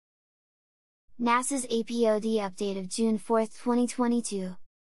NASA's APOD update of June 4, 2022.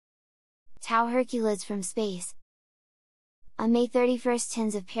 Tau Herculids from space. On May 31,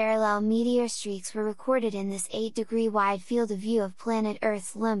 tens of parallel meteor streaks were recorded in this 8-degree wide field of view of planet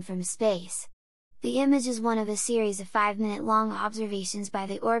Earth's limb from space. The image is one of a series of 5-minute-long observations by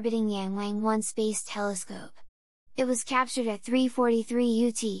the orbiting Yang 1 space telescope. It was captured at 3:43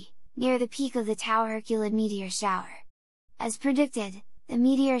 UT, near the peak of the Tau Herculid meteor shower. As predicted, the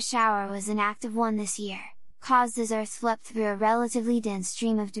meteor shower was an active one this year, caused as Earth swept through a relatively dense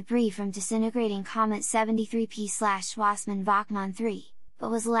stream of debris from disintegrating Comet 73P/Schwassmann-Wachmann 3, but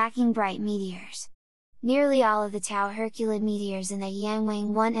was lacking bright meteors. Nearly all of the Tau Herculid meteors in the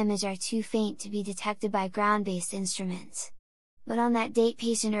Yang 1 image are too faint to be detected by ground-based instruments. But on that date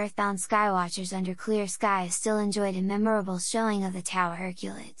patient earthbound skywatchers under clear skies still enjoyed a memorable showing of the Tau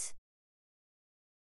Herculids.